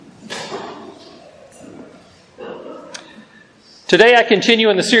Today I continue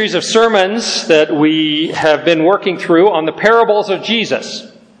in the series of sermons that we have been working through on the parables of Jesus.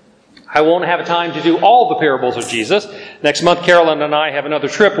 I won't have time to do all the parables of Jesus. Next month, Carolyn and I have another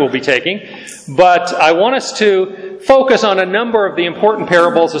trip we'll be taking. But I want us to focus on a number of the important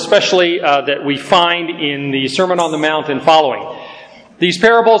parables, especially that we find in the Sermon on the Mount and following. These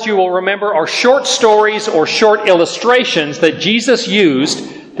parables, you will remember, are short stories or short illustrations that Jesus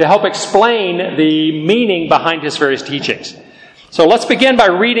used to help explain the meaning behind his various teachings. So let's begin by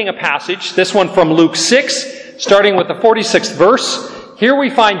reading a passage, this one from Luke 6, starting with the 46th verse. Here we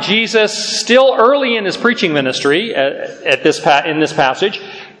find Jesus still early in his preaching ministry in this passage,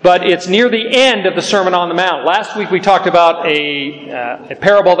 but it's near the end of the Sermon on the Mount. Last week we talked about a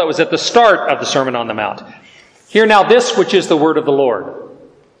parable that was at the start of the Sermon on the Mount. Hear now this, which is the word of the Lord.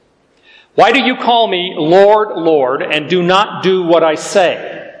 Why do you call me Lord, Lord, and do not do what I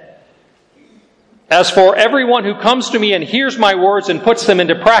say? As for everyone who comes to me and hears my words and puts them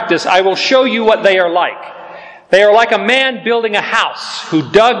into practice, I will show you what they are like. They are like a man building a house who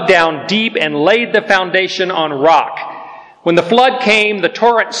dug down deep and laid the foundation on rock. When the flood came, the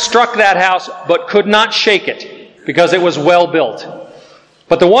torrent struck that house, but could not shake it, because it was well built.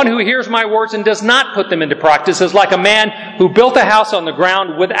 But the one who hears my words and does not put them into practice is like a man who built a house on the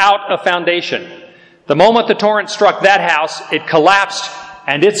ground without a foundation. The moment the torrent struck that house, it collapsed,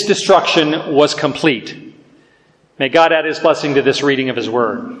 and its destruction was complete. May God add his blessing to this reading of his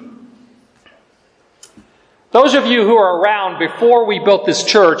word. Those of you who are around before we built this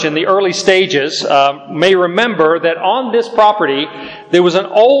church in the early stages may remember that on this property there was an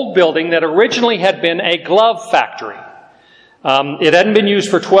old building that originally had been a glove factory. It hadn't been used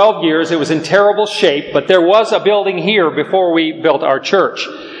for 12 years. It was in terrible shape, but there was a building here before we built our church.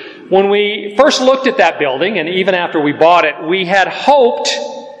 When we first looked at that building, and even after we bought it, we had hoped,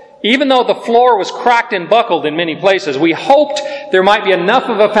 even though the floor was cracked and buckled in many places, we hoped there might be enough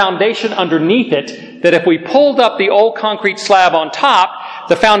of a foundation underneath it that if we pulled up the old concrete slab on top,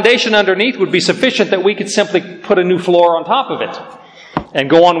 the foundation underneath would be sufficient that we could simply put a new floor on top of it and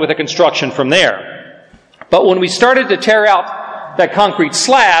go on with the construction from there. But when we started to tear out that concrete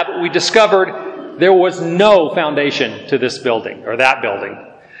slab, we discovered there was no foundation to this building, or that building.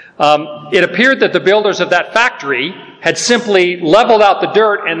 It appeared that the builders of that factory had simply leveled out the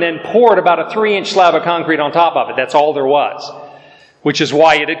dirt and then poured about a 3-inch slab of concrete on top of it. That's all there was, which is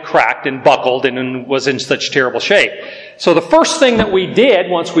why it had cracked and buckled and was in such terrible shape. So the first thing that we did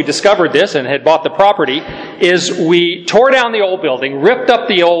once we discovered this and had bought the property is we tore down the old building, ripped up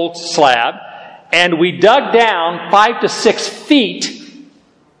the old slab, and we dug down 5 to 6 feet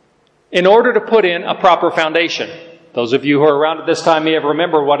in order to put in a proper foundation. Those of you who are around at this time may have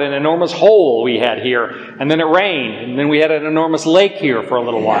remembered what an enormous hole we had here. And then it rained. And then we had an enormous lake here for a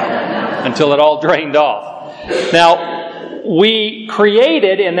little while until it all drained off. Now, we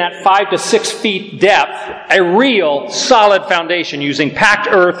created in that 5 to 6 feet depth a real solid foundation using packed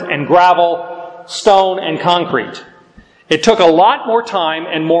earth and gravel, stone, and concrete. It took a lot more time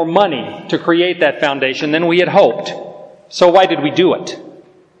and more money to create that foundation than we had hoped. So why did we do it?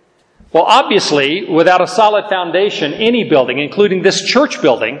 Well, obviously, without a solid foundation, any building, including this church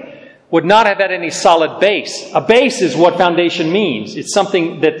building, would not have had any solid base. A base is what foundation means. It's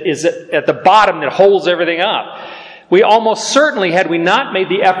something that is at the bottom that holds everything up. We almost certainly, had we not made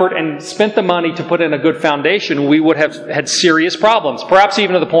the effort and spent the money to put in a good foundation, we would have had serious problems, perhaps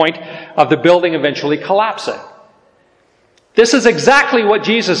even to the point of the building eventually collapsing. This is exactly what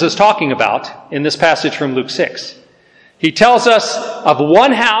Jesus is talking about in this passage from Luke 6. He tells us of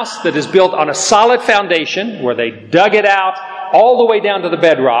one house that is built on a solid foundation where they dug it out all the way down to the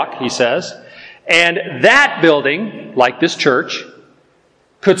bedrock, he says. And that building, like this church,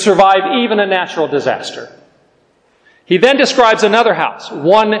 could survive even a natural disaster. He then describes another house,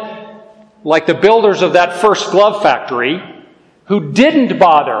 one like the builders of that first glove factory, who didn't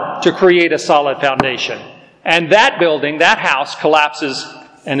bother to create a solid foundation. And that building, that house, collapses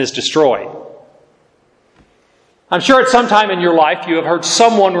and is destroyed. I'm sure at some time in your life you have heard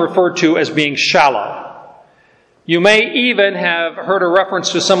someone referred to as being shallow. You may even have heard a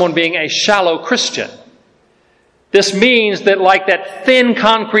reference to someone being a shallow Christian. This means that like that thin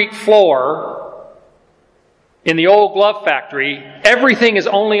concrete floor in the old glove factory, everything is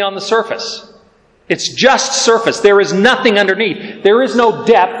only on the surface. It's just surface. There is nothing underneath. There is no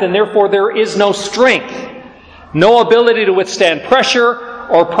depth, and therefore there is no strength. No ability to withstand pressure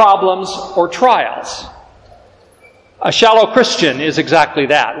or problems or trials. A shallow Christian is exactly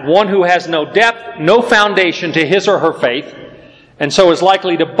that. One who has no depth, no foundation to his or her faith, and so is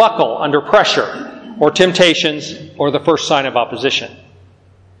likely to buckle under pressure or temptations or the first sign of opposition.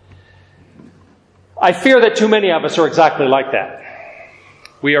 I fear that too many of us are exactly like that.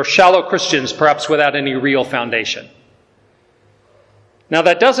 We are shallow Christians, perhaps without any real foundation. Now,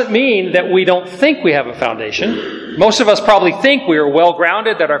 that doesn't mean that we don't think we have a foundation. Most of us probably think we are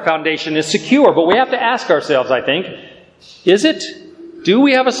well-grounded, that our foundation is secure. But we have to ask ourselves, I think, is it? Do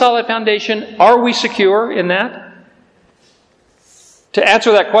we have a solid foundation? Are we secure in that? To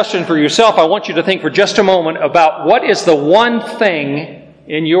answer that question for yourself, I want you to think for just a moment about what is the one thing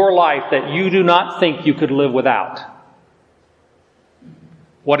in your life that you do not think you could live without.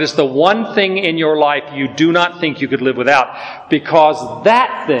 What is the one thing in your life you do not think you could live without? Because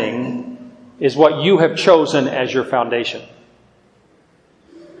that thing is what you have chosen as your foundation.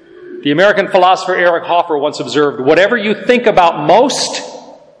 The American philosopher Erich Hoffer once observed, whatever you think about most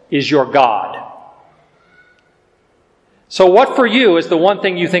is your God. So what for you is the one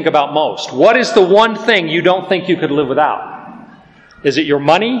thing you think about most? What is the one thing you don't think you could live without? Is it your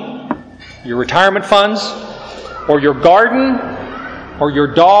money, your retirement funds, or your garden, or your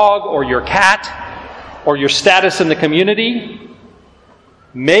dog, or your cat, or your status in the community?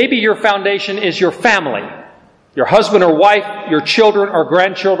 Maybe your foundation is your family, your husband or wife, your children or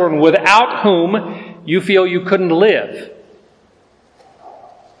grandchildren, without whom you feel you couldn't live.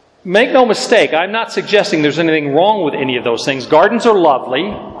 Make no mistake, I'm not suggesting there's anything wrong with any of those things. Gardens are lovely.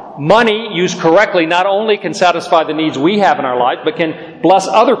 Money, used correctly, not only can satisfy the needs we have in our life, but can bless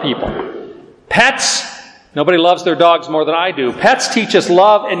other people. Pets, nobody loves their dogs more than I do. Pets teach us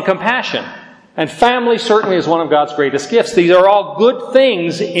love and compassion. And family certainly is one of God's greatest gifts. These are all good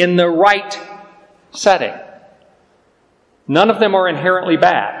things in the right setting. None of them are inherently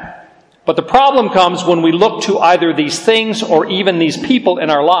bad. But the problem comes when we look to either these things or even these people in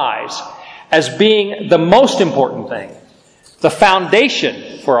our lives as being the most important thing, the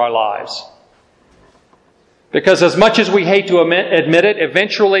foundation for our lives. Because as much as we hate to admit it,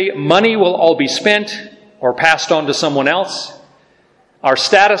 eventually money will all be spent or passed on to someone else. Our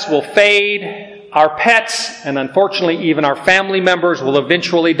status will fade. Our pets, and unfortunately even our family members, will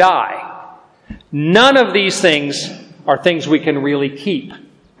eventually die. None of these things are things we can really keep.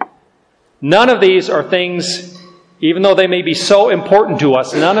 None of these are things, even though they may be so important to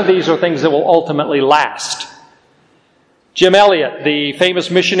us, none of these are things that will ultimately last. Jim Elliot, the famous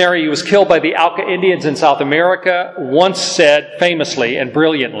missionary who was killed by the Auca Indians in South America, once said famously and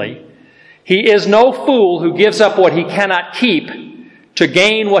brilliantly, "He is no fool who gives up what he cannot keep to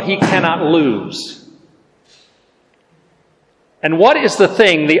gain what he cannot lose." And what is the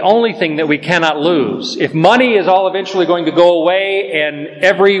thing, the only thing that we cannot lose? If money is all eventually going to go away and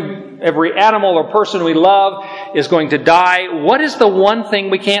every animal or person we love is going to die, what is the one thing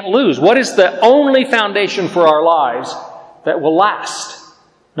we can't lose? What is the only foundation for our lives that will last,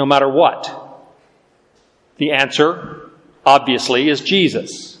 no matter what? The answer, obviously, is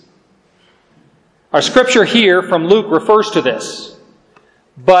Jesus. Our scripture here from Luke refers to this.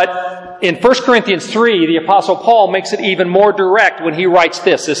 But in 1 Corinthians 3, the Apostle Paul makes it even more direct when he writes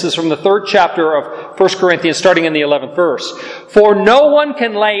this. This is from the 3rd chapter of 1 Corinthians, starting in the 11th verse. "For no one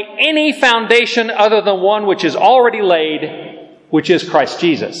can lay any foundation other than one which is already laid, which is Christ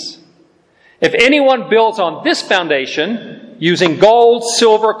Jesus. If anyone builds on this foundation, using gold,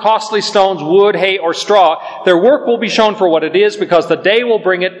 silver, costly stones, wood, hay, or straw, their work will be shown for what it is, because the day will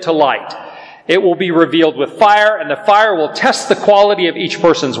bring it to light. It will be revealed with fire, and the fire will test the quality of each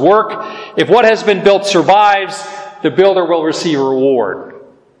person's work. If what has been built survives, the builder will receive a reward."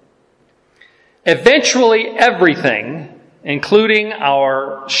 Eventually, everything, including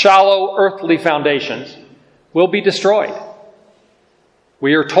our shallow earthly foundations, will be destroyed.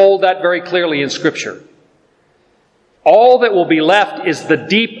 We are told that very clearly in Scripture. All that will be left is the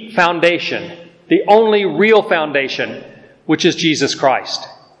deep foundation, the only real foundation, which is Jesus Christ.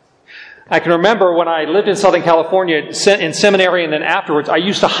 I can remember when I lived in Southern California in seminary, and then afterwards, I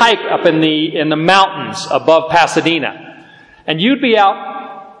used to hike up in the mountains above Pasadena. And you'd be out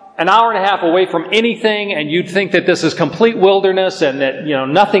an hour and a half away from anything, and you'd think that this is complete wilderness and that,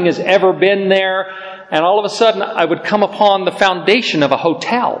 nothing has ever been there. And all of a sudden, I would come upon the foundation of a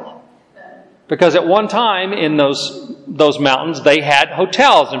hotel. Because at one time in those mountains, they had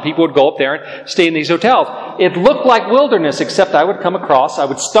hotels, and people would go up there and stay in these hotels. It looked like wilderness, except I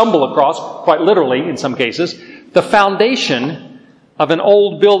would stumble across, quite literally in some cases, the foundation of an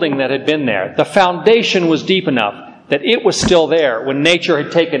old building that had been there. The foundation was deep enough that it was still there when nature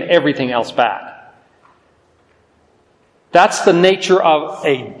had taken everything else back. That's the nature of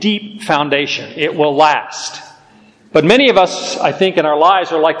a deep foundation. It will last. But many of us, I think, in our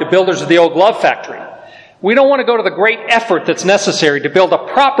lives are like the builders of the old glove factory. We don't want to go to the great effort that's necessary to build a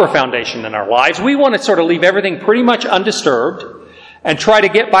proper foundation in our lives. We want to sort of leave everything pretty much undisturbed and try to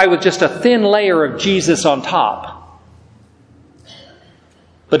get by with just a thin layer of Jesus on top.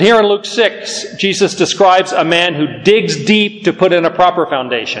 But here in Luke 6, Jesus describes a man who digs deep to put in a proper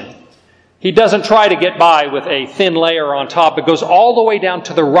foundation. He doesn't try to get by with a thin layer on top, but goes all the way down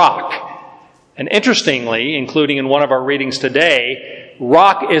to the rock. And interestingly, including in one of our readings today,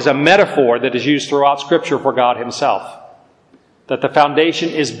 rock is a metaphor that is used throughout Scripture for God Himself. That the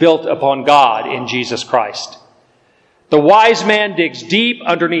foundation is built upon God in Jesus Christ. The wise man digs deep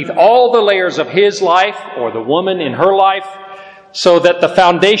underneath all the layers of his life, or the woman in her life, so that the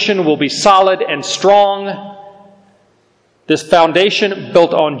foundation will be solid and strong. This foundation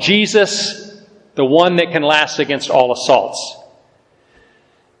built on Jesus, the one that can last against all assaults.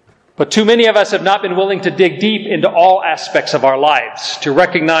 But too many of us have not been willing to dig deep into all aspects of our lives, to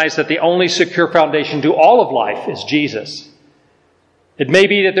recognize that the only secure foundation to all of life is Jesus. It may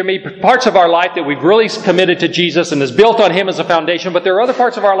be that there may be parts of our life that we've really committed to Jesus and is built on Him as a foundation, but there are other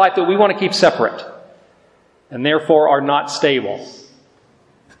parts of our life that we want to keep separate and therefore are not stable.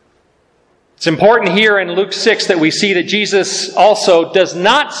 It's important here in Luke 6 that we see that Jesus also does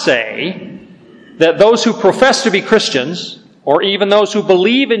not say that those who profess to be Christians, or even those who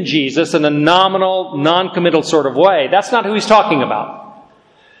believe in Jesus in a nominal, non-committal sort of way, that's not who He's talking about.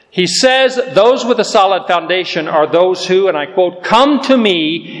 He says those with a solid foundation are those who, and I quote, "come to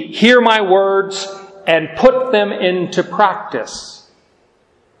me, hear my words, and put them into practice."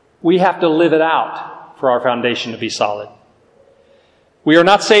 We have to live it out for our foundation to be solid. We are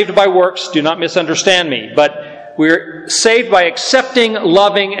not saved by works, do not misunderstand me, but we're saved by accepting,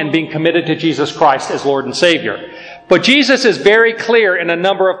 loving, and being committed to Jesus Christ as Lord and Savior. But Jesus is very clear in a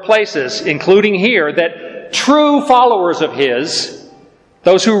number of places, including here, that true followers of His,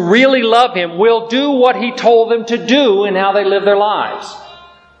 those who really love Him, will do what He told them to do in how they live their lives.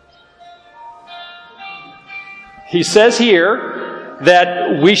 He says here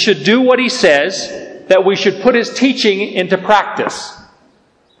that we should do what He says, that we should put His teaching into practice.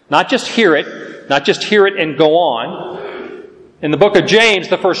 Not just hear it and go on. In the book of James,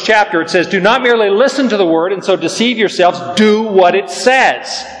 the first chapter, it says, "Do not merely listen to the word and so deceive yourselves, do what it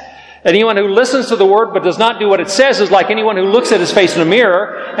says." Anyone who listens to the word but does not do what it says is like anyone who looks at his face in a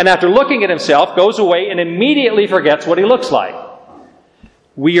mirror and after looking at himself goes away and immediately forgets what he looks like.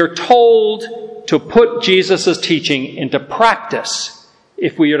 We are told to put Jesus' teaching into practice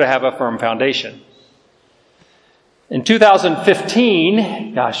if we are to have a firm foundation. In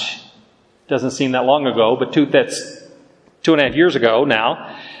 2015, doesn't seem that long ago, but that's 2.5 years ago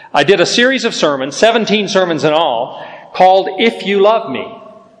now, I did a series of sermons, 17 sermons in all, called "If You Love Me."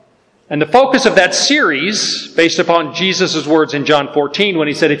 And the focus of that series, based upon Jesus' words in John 14, when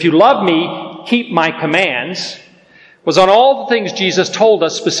He said, "If you love me, keep my commands," was on all the things Jesus told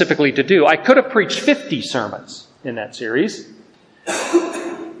us specifically to do. I could have preached 50 sermons in that series,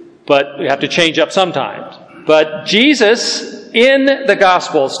 but we have to change up sometimes. But Jesus, in the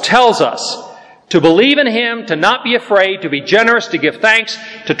Gospels, tells us to believe in Him, to not be afraid, to be generous, to give thanks,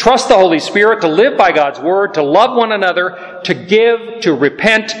 to trust the Holy Spirit, to live by God's Word, to love one another, to give, to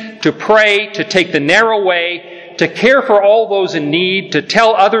repent, to pray, to take the narrow way, to care for all those in need, to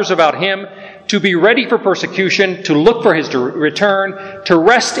tell others about Him, to be ready for persecution, to look for His return, to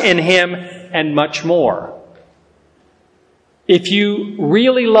rest in Him, and much more. If you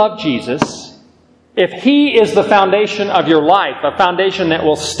really love Jesus, if He is the foundation of your life, a foundation that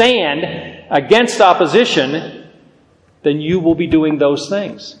will stand against opposition, then you will be doing those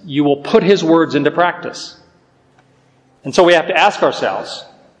things. You will put His words into practice. And so we have to ask ourselves,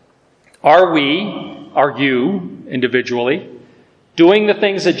 are you individually, doing the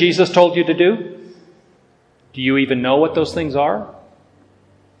things that Jesus told you to do? Do you even know what those things are?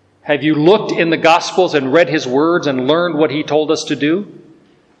 Have you looked in the Gospels and read His words and learned what He told us to do?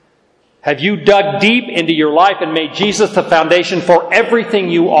 Have you dug deep into your life and made Jesus the foundation for everything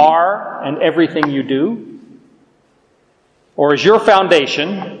you are and everything you do? Or is your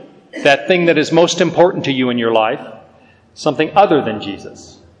foundation, that thing that is most important to you in your life, something other than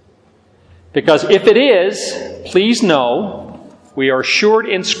Jesus? Because if it is, please know, we are assured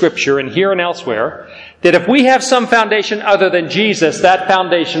in Scripture and here and elsewhere, that if we have some foundation other than Jesus, that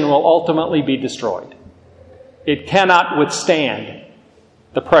foundation will ultimately be destroyed. It cannot withstand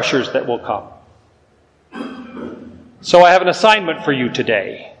the pressures that will come. So I have an assignment for you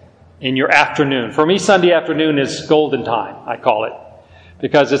today in your afternoon. For me, Sunday afternoon is golden time, I call it,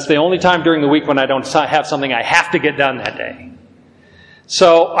 because it's the only time during the week when I don't have something I have to get done that day.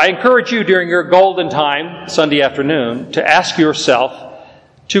 So I encourage you during your golden time, Sunday afternoon, to ask yourself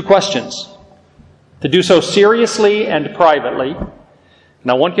 2 questions. To do so seriously and privately. And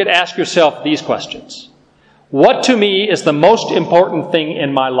I want you to ask yourself these questions. What to me is the most important thing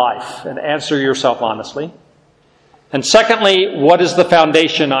in my life? And answer yourself honestly. And secondly, what is the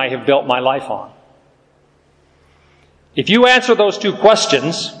foundation I have built my life on? If you answer those two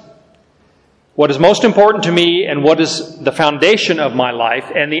questions, what is most important to me and what is the foundation of my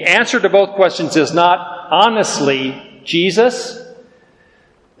life, and the answer to both questions is not honestly Jesus,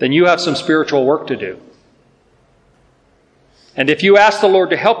 then you have some spiritual work to do. And if you ask the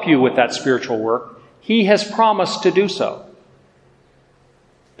Lord to help you with that spiritual work, He has promised to do so.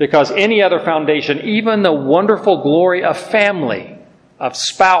 Because any other foundation, even the wonderful glory of family, of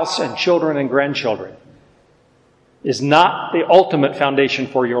spouse and children and grandchildren, is not the ultimate foundation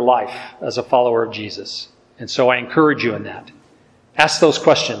for your life as a follower of Jesus. And so I encourage you in that. Ask those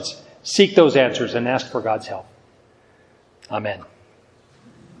questions, seek those answers, and ask for God's help. Amen.